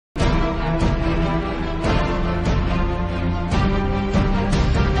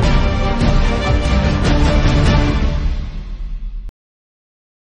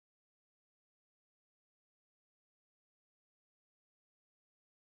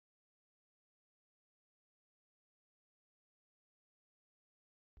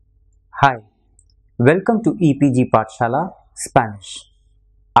Hi, welcome to EPG Pathshala Spanish.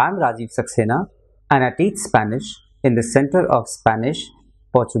 I'm Rajiv Saxena and I teach Spanish in the Center of Spanish,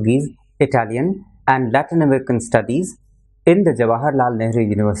 Portuguese, Italian and Latin American Studies in the Jawaharlal Nehru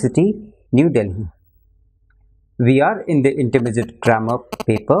University, New Delhi. We are in the intermediate grammar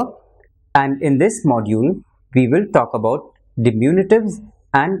paper and in this module we will talk about diminutives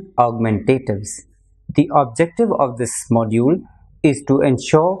and augmentatives. The objective of this module is to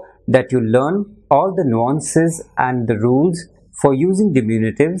ensure that you learn all the nuances and the rules for using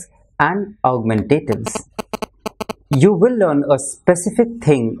diminutives and augmentatives. You will learn a specific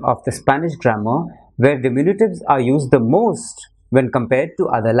thing of the Spanish grammar where diminutives are used the most when compared to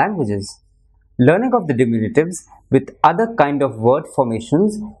other languages. Learning of the diminutives with other kind of word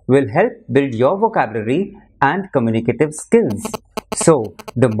formations will help build your vocabulary and communicative skills. So,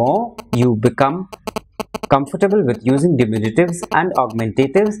 the more you become comfortable with using diminutives and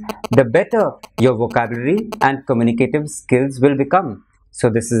augmentatives, the better your vocabulary and communicative skills will become. So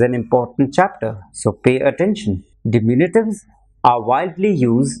this is an important chapter, so pay attention. Diminutives are widely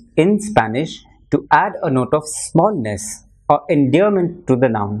used in Spanish to add a note of smallness or endearment to the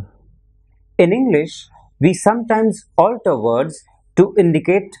noun. In English, we sometimes alter words to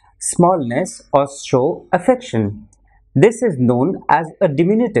indicate smallness or show affection. This is known as a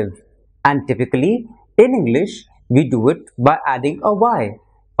diminutive, and typically in English, we do it by adding a y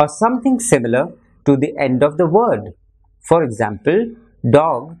or something similar to the end of the word. For example,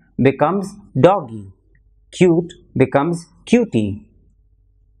 dog becomes doggy, cute becomes cutie,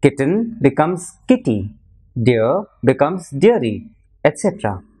 kitten becomes kitty, dear becomes dearie,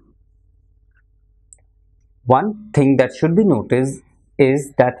 etc. One thing that should be noticed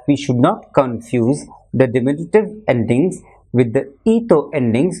is that we should not confuse the diminutive endings with the ito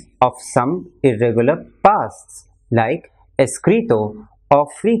endings of some irregular pasts like escrito or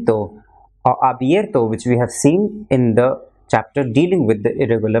frito or abierto, which we have seen in the chapter dealing with the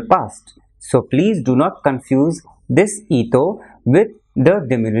irregular past. So please do not confuse this ito with the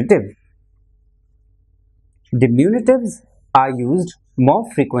diminutive. Diminutives are used more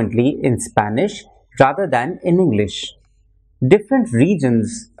frequently in Spanish rather than in English. Different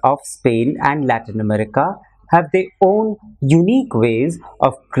regions of Spain and Latin America have their own unique ways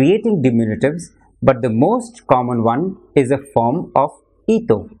of creating diminutives, but the most common one is a form of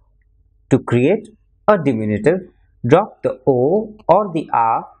ito. To create a diminutive, drop the o or the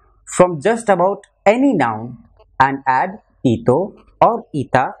a from just about any noun and add ito or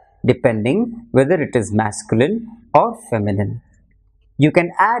ita depending whether it is masculine or feminine. You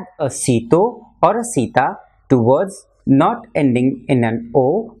can add a sito or a sita to words not ending in an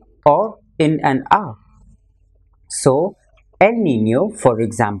o or in an a. So, el niño, for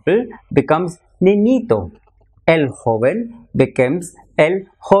example, becomes niñito. El joven becomes el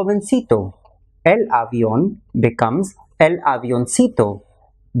jovencito. El avión becomes el avioncito.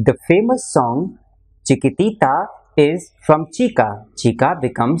 The famous song Chiquitita is from chica. Chica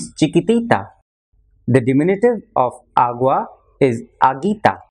becomes chiquitita. The diminutive of agua is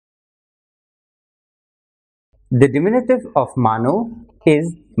aguita. The diminutive of mano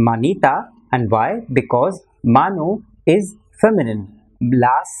is manita, and why? Because mano is feminine,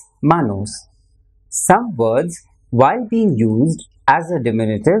 las manos. Some words, while being used as a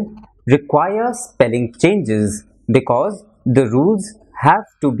diminutive, require spelling changes because the rules have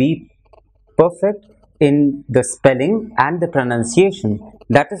to be perfect in the spelling and the pronunciation.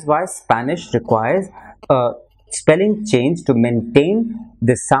 That is why Spanish requires a spelling change to maintain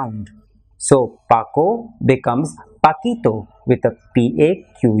the sound. So, Paco becomes Paquito with a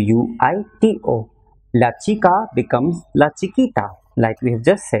P-A-Q-U-I-T-O. La chica becomes La chiquita, like we have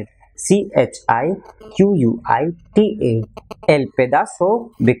just said, C-H-I-Q-U-I-T-A. El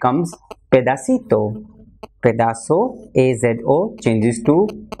pedazo becomes pedacito. Pedazo, A-Z-O, changes to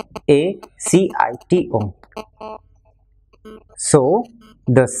A-C-I-T-O. So,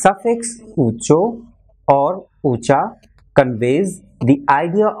 the suffix ucho or ucha conveys the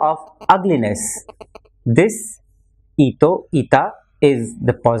idea of ugliness. This ito, ita is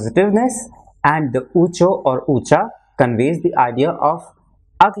the positiveness and the ucho or ucha conveys the idea of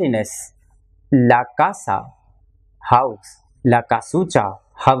ugliness. La casa, house. La casucha,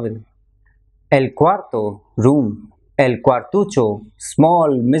 hovel. El cuarto, room. El cuartucho,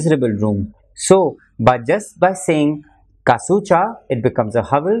 small miserable room. So, by saying casucha, it becomes a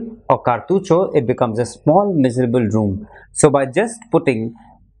hovel, or cartucho, it becomes a small miserable room. So by just putting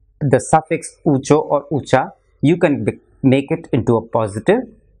the suffix ucho or ucha, you can make it into a positive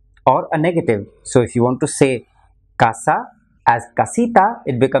or a negative. So if you want to say casa as casita,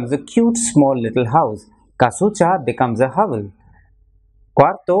 it becomes a cute small little house. Casucha becomes a hovel.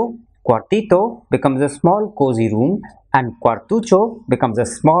 Cuarto Cuartito becomes a small cozy room and cuartucho becomes a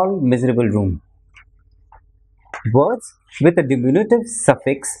small miserable room. Words with a diminutive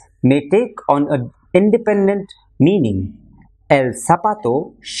suffix may take on an independent meaning. El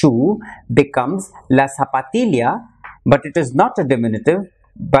zapato, shoe, becomes la zapatilla, but it is not a diminutive,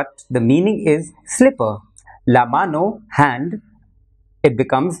 but the meaning is slipper. La mano, hand, it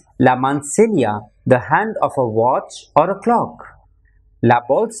becomes la mancilla, the hand of a watch or a clock. La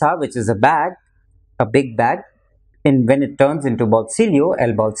bolsa, which is a big bag, and when it turns into bolsillo,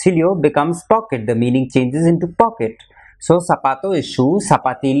 el bolsillo becomes pocket. The meaning changes into pocket. So zapato is shoe,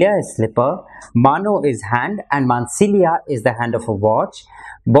 zapatilla is slipper, mano is hand, and mancilla is the hand of a watch.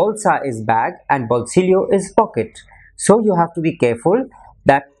 Bolsa is bag, and bolsillo is pocket. So you have to be careful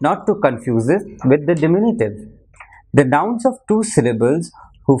that not to confuse it with the diminutive. The nouns of two syllables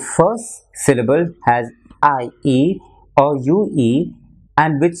whose first syllable has ie or ue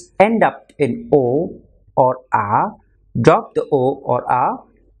and which end up in o or a, drop the o or a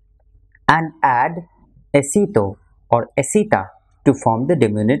and add esito or esita to form the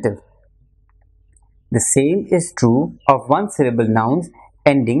diminutive. The same is true of one syllable nouns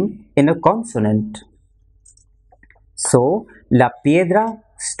ending in a consonant. So, la piedra,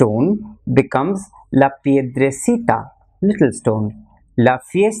 stone, becomes la piedrecita, little stone. La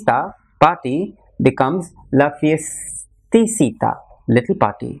fiesta, party, becomes la fiesticita, little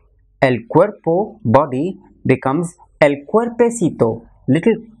party. El cuerpo, body, becomes el cuerpecito,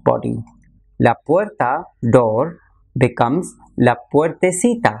 little body. La puerta, door, becomes la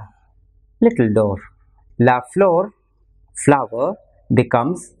puertecita, little door. La flor, flower,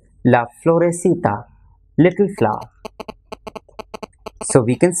 becomes la florecita, little flower. So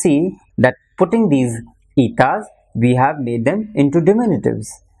we can see that putting these itas, we have made them into diminutives.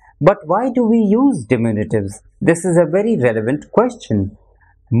 But why do we use diminutives? This is a very relevant question.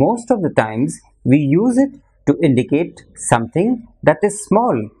 Most of the times we use it to indicate something that is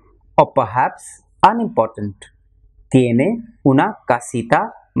small or perhaps unimportant. Tiene una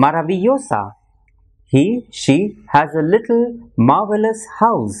casita maravillosa. He, she has a little marvelous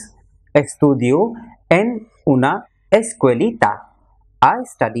house. Estudio en una escuelita. I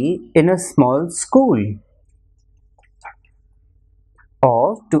study in a small school.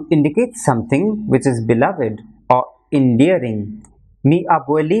 Or to indicate something which is beloved or endearing. Mi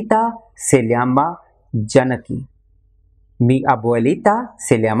abuelita se llama Janaki. Mi abuelita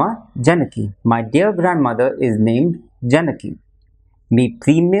se llama Janaki. My dear grandmother is named Janaki. Mi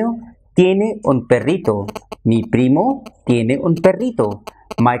primo tiene un perrito. Mi primo tiene un perrito.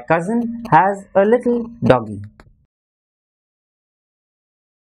 My cousin has a little doggy.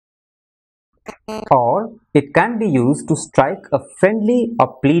 Or it can be used to strike a friendly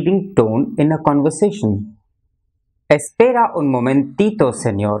or pleading tone in a conversation. Espera un momentito,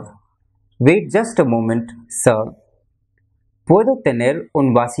 señor. Wait just a moment, sir. ¿Puedo tener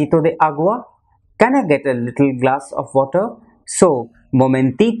un vasito de agua? Can I get a little glass of water? So,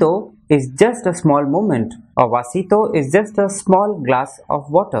 momentito is just a small moment, or vasito is just a small glass of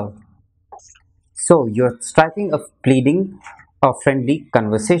water. So, you're striking a pleading or friendly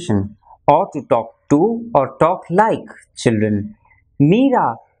conversation, or to talk to or talk like children.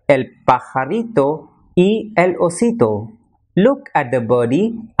 Mira el pajarito y el osito. Look at the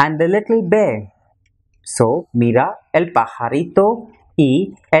birdie and the little bear. So, mira el pajarito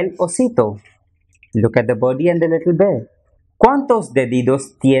y el osito. Look at the birdie and the little bear. ¿Cuántos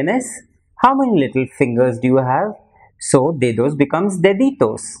deditos tienes? How many little fingers do you have? So, dedos becomes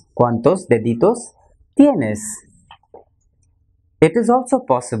deditos. ¿Cuántos deditos tienes? It is also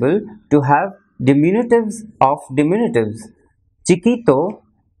possible to have diminutives of diminutives. Chiquito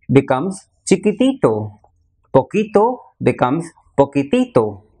becomes chiquitito. Poquito becomes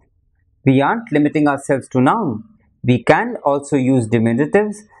poquitito. We aren't limiting ourselves to noun. We can also use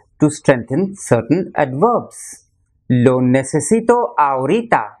diminutives to strengthen certain adverbs. Lo necesito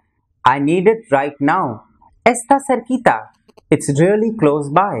ahorita. I need it right now. Está cerquita. It's really close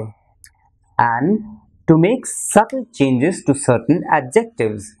by. And to make subtle changes to certain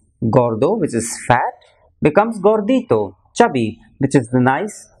adjectives. Gordo, which is fat, becomes gordito. Chubby, which is the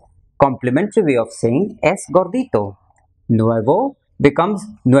nice complimentary way of saying es gordito. Nuevo becomes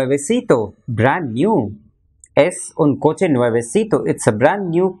nuevecito, brand new. Es un coche nuevecito, it's a brand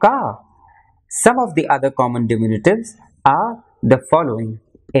new car. Some of the other common diminutives are the following: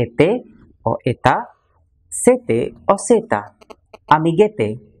 ete or eta, sete or seta,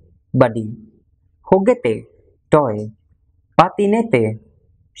 amiguete, buddy, juguete, toy, patinete,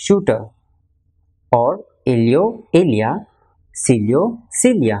 shooter, or elio, elia, cilio,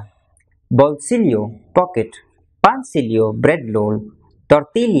 cilia, bolsillo, pocket, pancillo, bread roll,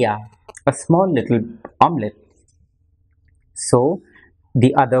 tortilla, a small little omelette. So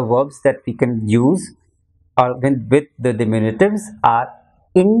the other verbs that we can use or with the diminutives are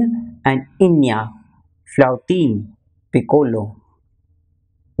in and inya, flautín, piccolo,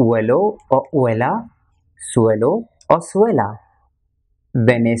 uelo or uela, suelo or suela.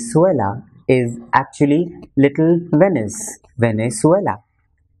 Venezuela is actually Little Venice, Venezuela.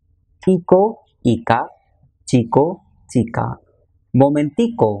 Ico, Ica, Chico, Chica.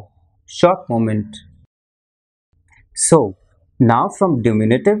 Momentico, short moment. So, now from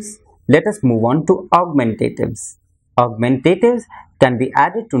diminutives, let us move on to augmentatives. Augmentatives can be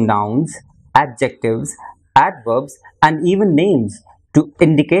added to nouns, adjectives, adverbs, and even names to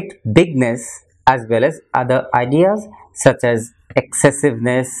indicate bigness as well as other ideas such as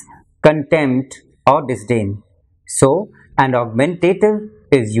excessiveness, contempt, or disdain. So, an augmentative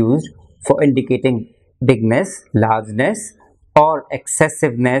is used for indicating bigness, largeness, or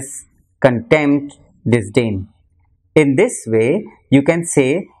excessiveness, contempt, disdain. In this way, you can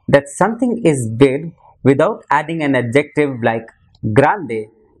say that something is big without adding an adjective like grande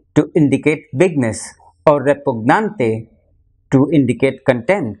to indicate bigness or repugnante to indicate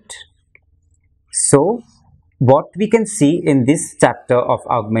contempt. So, what we can see in this chapter of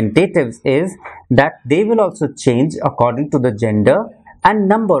augmentatives is that they will also change according to the gender and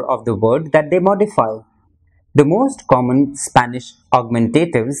number of the word that they modify. The most common Spanish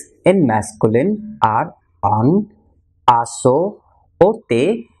augmentatives in masculine are on, aso,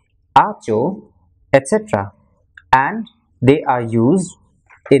 ote, acho, etc. And they are used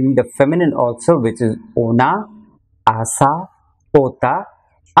in the feminine also, which is ona, asa, ota,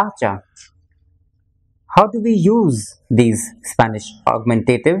 acha. How do we use these Spanish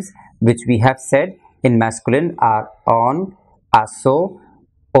augmentatives, which we have said in masculine are on, aso,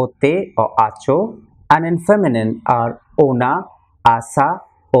 ote or acho, and in feminine are ona, asa,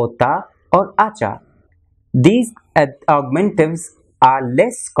 ota or acha. These augmentatives are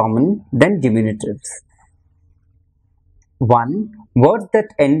less common than diminutives. 1. Words that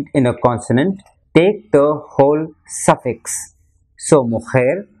end in a consonant take the whole suffix. So,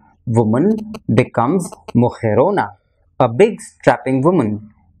 mujer, woman, becomes mujerona, a big strapping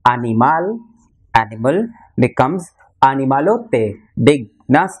woman. Animal, animal, becomes animalote, big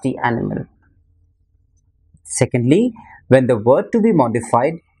nasty animal. Secondly, when the word to be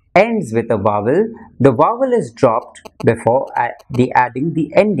modified ends with a vowel, the vowel is dropped before adding the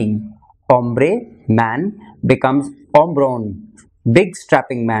ending. Hombre, man, becomes hombron, big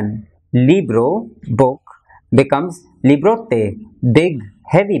strapping man. Libro, book, becomes librote, big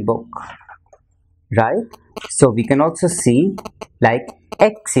heavy book. Right? So we can also see like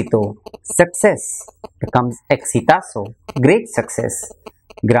éxito, success, becomes exitazo, great success.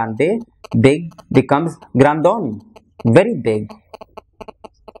 Grande, big, becomes grandon, very big.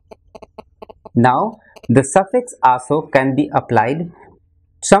 Now, the suffix aso can be applied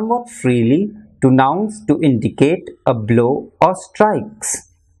somewhat freely to nouns to indicate a blow or strikes.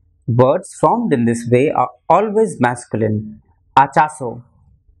 Words formed in this way are always masculine. Achazo,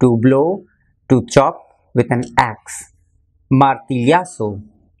 to blow, to chop with an axe. Martillazo,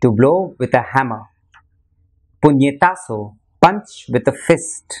 to blow with a hammer. Puñetazo, punch with a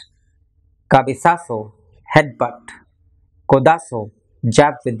fist. Cabezazo, headbutt. Codazo,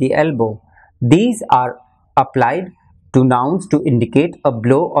 jab with the elbow. These are applied to nouns to indicate a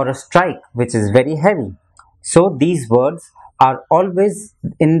blow or a strike which is very heavy. So these words are always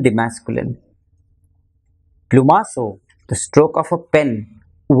in the masculine. Plumazo, the stroke of a pen.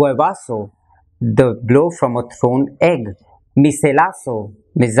 Huevazo, the blow from a thrown egg. Miselazo,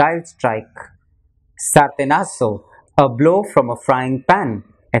 missile strike. Sartenazo, a blow from a frying pan,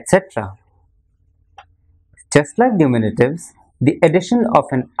 etc. Just like diminutives, the addition of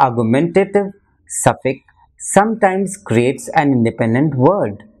an augmentative suffix sometimes creates an independent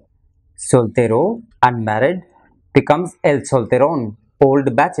word. Soltero, unmarried, becomes el solterón,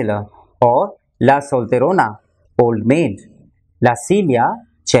 old bachelor, or la solterona, old maid. La silla,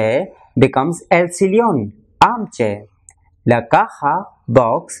 chair, becomes el sillón, armchair. La caja,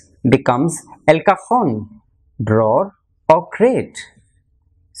 box, becomes el cajón, drawer or crate.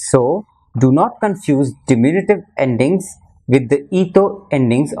 So, do not confuse diminutive endings with the ito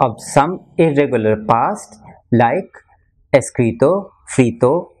endings of some irregular past like escrito,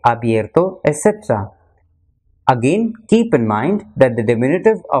 frito, abierto, etc. Again, keep in mind that the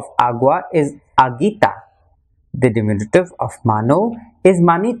diminutive of agua is agita. The diminutive of mano is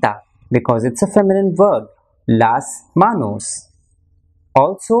manita because it's a feminine verb, las manos.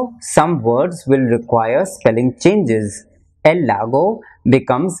 Also, some words will require spelling changes. El lago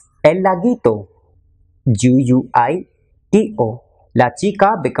becomes el laguito, Guito. La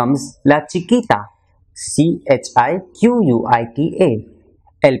chica becomes la chiquita. Chiquita.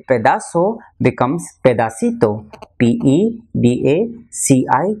 El pedazo becomes pedacito. Pedacito.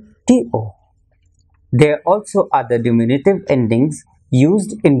 There are also other diminutive endings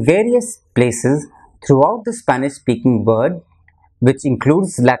used in various places throughout the Spanish-speaking world, which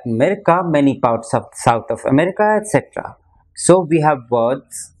includes Latin America, many parts of South of America, etc. So we have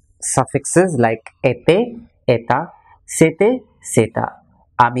words, suffixes like ete, eta, sete, seta,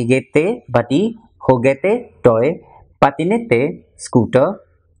 amiguete, buddy, juguete, toy, patinete, scooter,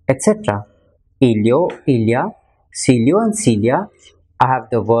 etc. Ilio, ilia, cilio and cilia. I have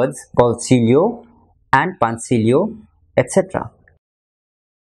the words bolsillo and pancillo, etc.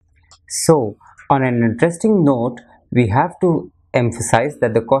 So, on an interesting note, we have to emphasize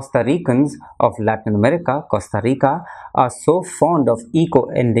that the Costa Ricans of Latin America, Costa Rica, are so fond of eco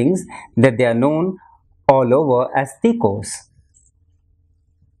endings that they are known all over as ticos.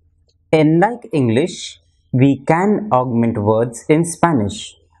 Unlike English, we can augment words in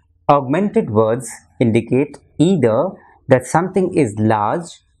Spanish. Augmented words indicate either that something is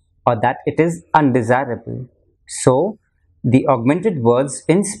large or that it is undesirable. So, the augmented words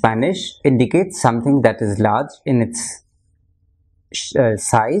in Spanish indicate something that is large in its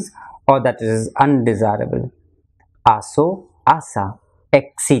size or that is undesirable. Aso, asa,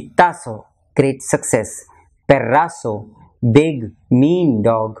 exitazo, great success. Perrazo, big, mean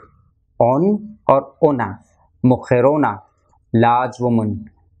dog. On or ona, mujerona, large woman.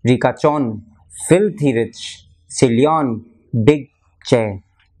 Ricachon, filthy rich. Sillon, big chair.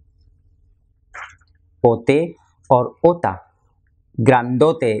 Ote or ota,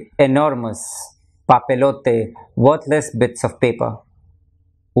 grandote, enormous. Papelote, worthless bits of paper.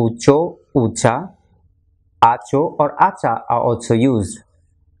 Ucho, ucha, acho or acha are also used.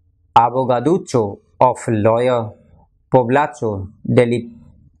 Abogaducho, of lawyer. Poblacho,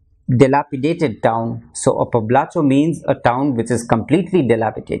 dilapidated town. So a poblacho means a town which is completely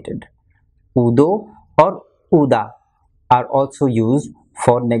dilapidated. Udo or uda are also used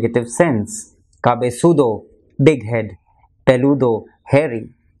for negative sense. Cabezudo, big head. Peludo,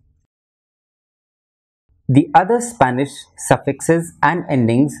 hairy. The other Spanish suffixes and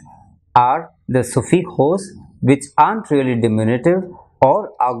endings are the sufijos, which aren't really diminutive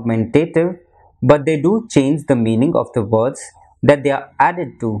or augmentative, but they do change the meaning of the words that they are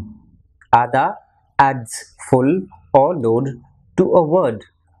added to. Ada adds full or load to a word.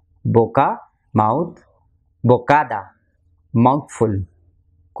 Boca, mouth. Bocada, mouthful.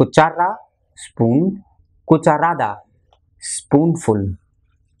 Cuchara, spoon. Cucharada, spoonful.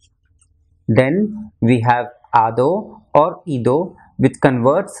 Then we have ado or ido, which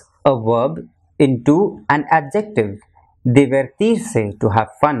converts a verb into an adjective. Divertirse, to have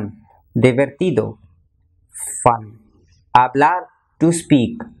fun. Divertido, fun. Hablar, to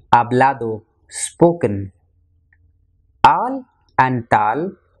speak. Hablado, spoken. Al and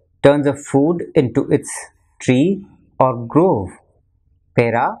tal turns a food into its tree or grove.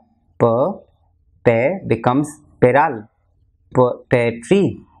 Pera, pear becomes peral, pear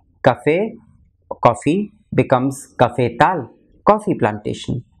tree. Cafe, coffee becomes cafetal, coffee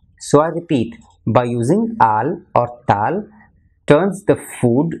plantation. So I repeat, by using al or tal turns the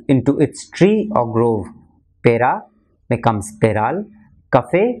food into its tree or grove. Pera becomes peral,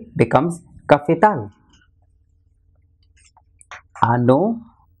 cafe becomes cafetal. Ano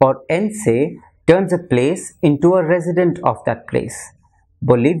or ense turns a place into a resident of that place.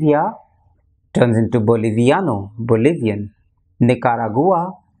 Bolivia turns into Boliviano, Bolivian.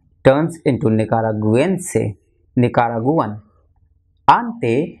 Nicaragua turns into Nicaraguense, Nicaraguan.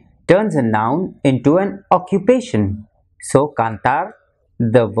 Ante turns a noun into an occupation. So cantar,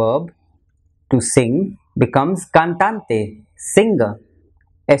 the verb to sing, becomes cantante, singer.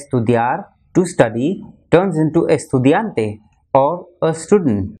 Estudiar, to study, turns into estudiante or a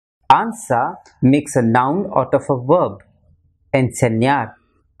student. Ansa makes a noun out of a verb. Enseñar,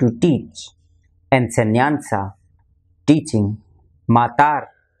 to teach. Enseñanza, teaching. Matar,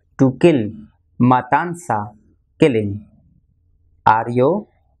 to kill. Matanza, killing. Ario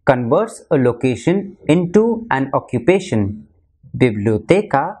converts a location into an occupation.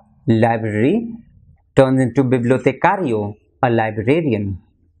 Biblioteca, library, turns into bibliotecario, a librarian.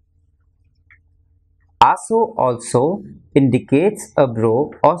 Aso also indicates a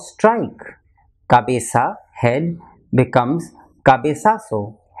blow or strike. Cabeza, head, becomes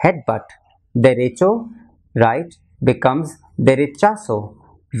cabezazo, headbutt. Derecho, right, becomes derechazo,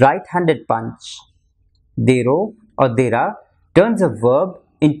 right-handed punch. Dero or dera turns a verb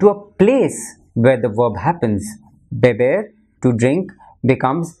into a place where the verb happens. Beber, to drink,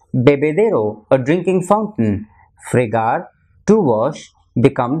 becomes bebedero, a drinking fountain. Fregar, to wash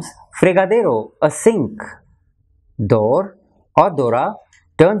becomes fregadero, a sink. Dor or dora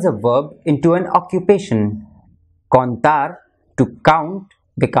turns a verb into an occupation. Contar, to count,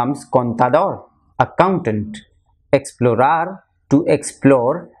 becomes contador, accountant. Explorar, to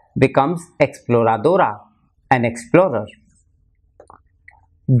explore, becomes exploradora, an explorer.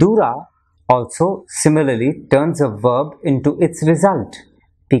 Dura also similarly turns a verb into its result.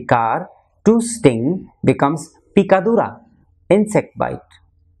 Picar, to sting, becomes picadura, insect bite.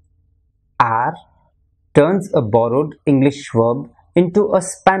 Ar turns a borrowed English verb into a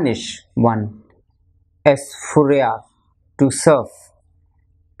Spanish one. Esfurear, to surf.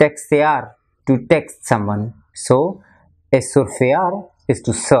 Textear, to text someone. So, esurfear is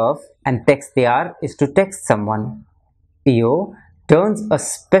to surf and textear is to text someone. Io turns a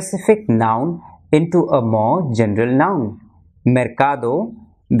specific noun into a more general noun. Mercado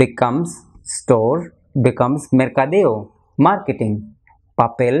becomes store, becomes mercadeo, marketing.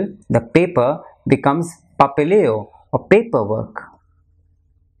 Papel, the paper, becomes papeleo, or paperwork.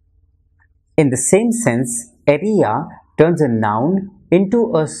 In the same sense, area turns a noun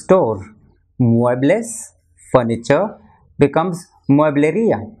into a store. Muebles, furniture, becomes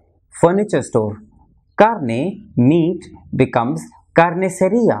muebleria, furniture store. Carne, meat, becomes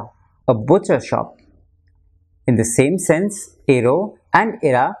carniceria, a butcher shop. In the same sense, ero and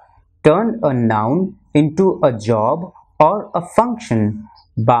era turn a noun into a job or a function.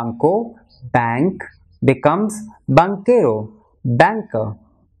 Banco, bank, becomes banquero, banker.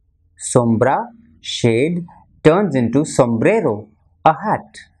 Sombra, shade, turns into sombrero, a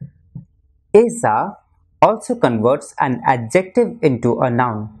hat. Esa also converts an adjective into a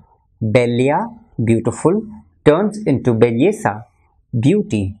noun. Bella, beautiful, turns into belleza,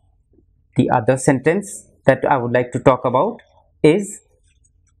 beauty. The other sentence that I would like to talk about is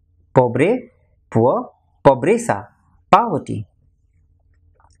pobre, poor, pobreza, poverty.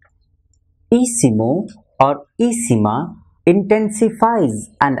 Isimo or isima intensifies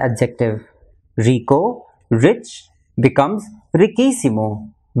an adjective. Rico, rich, becomes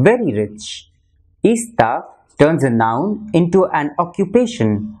riquísimo, very rich. Ista turns a noun into an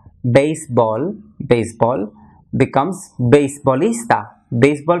occupation. Baseball, baseball, becomes baseballista,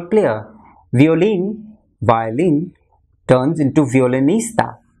 baseball player. Violin, violin, turns into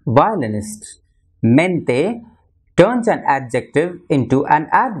violinista, violinist. Mente turns an adjective into an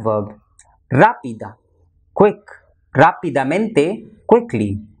adverb. Rápida, quick, rápidamente,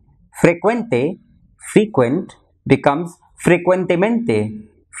 quickly. Frecuente, frequent, becomes frecuentemente,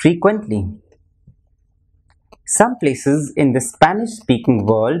 frequently. Some places in the Spanish-speaking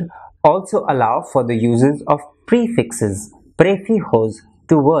world also allow for the uses of prefixes, prefijos,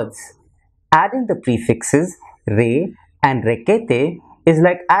 to words. Adding the prefixes re and requete is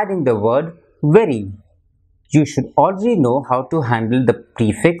like adding the word very. You should already know how to handle the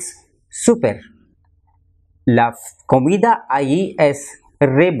prefix super. La comida allí es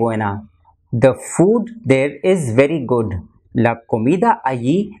re buena. The food there is very good. La comida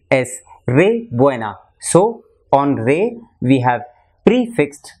allí es re buena. So, on re, we have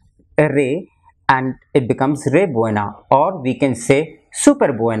prefixed re and it becomes re buena, or we can say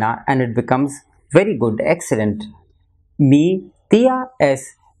super buena and it becomes very good, excellent. Mi tía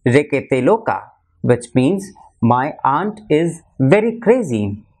es requete loca, which means my aunt is very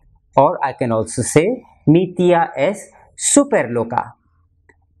crazy. Or I can also say mi tía es super loca.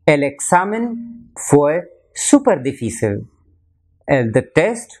 El examen fue super difícil. The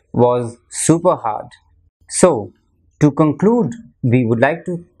test was super hard. So, to conclude, we would like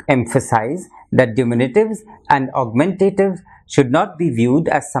to emphasize that diminutives and augmentatives should not be viewed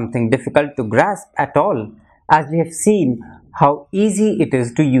as something difficult to grasp at all, as we have seen how easy it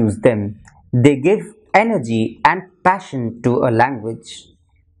is to use them. They give energy and passion to a language.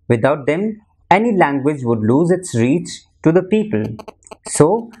 Without them, any language would lose its reach to the people.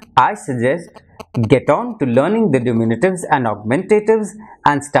 So, I suggest get on to learning the diminutives and augmentatives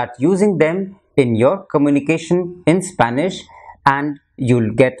and start using them in your communication in Spanish, and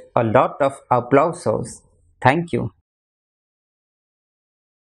you'll get a lot of aplausos. Thank you.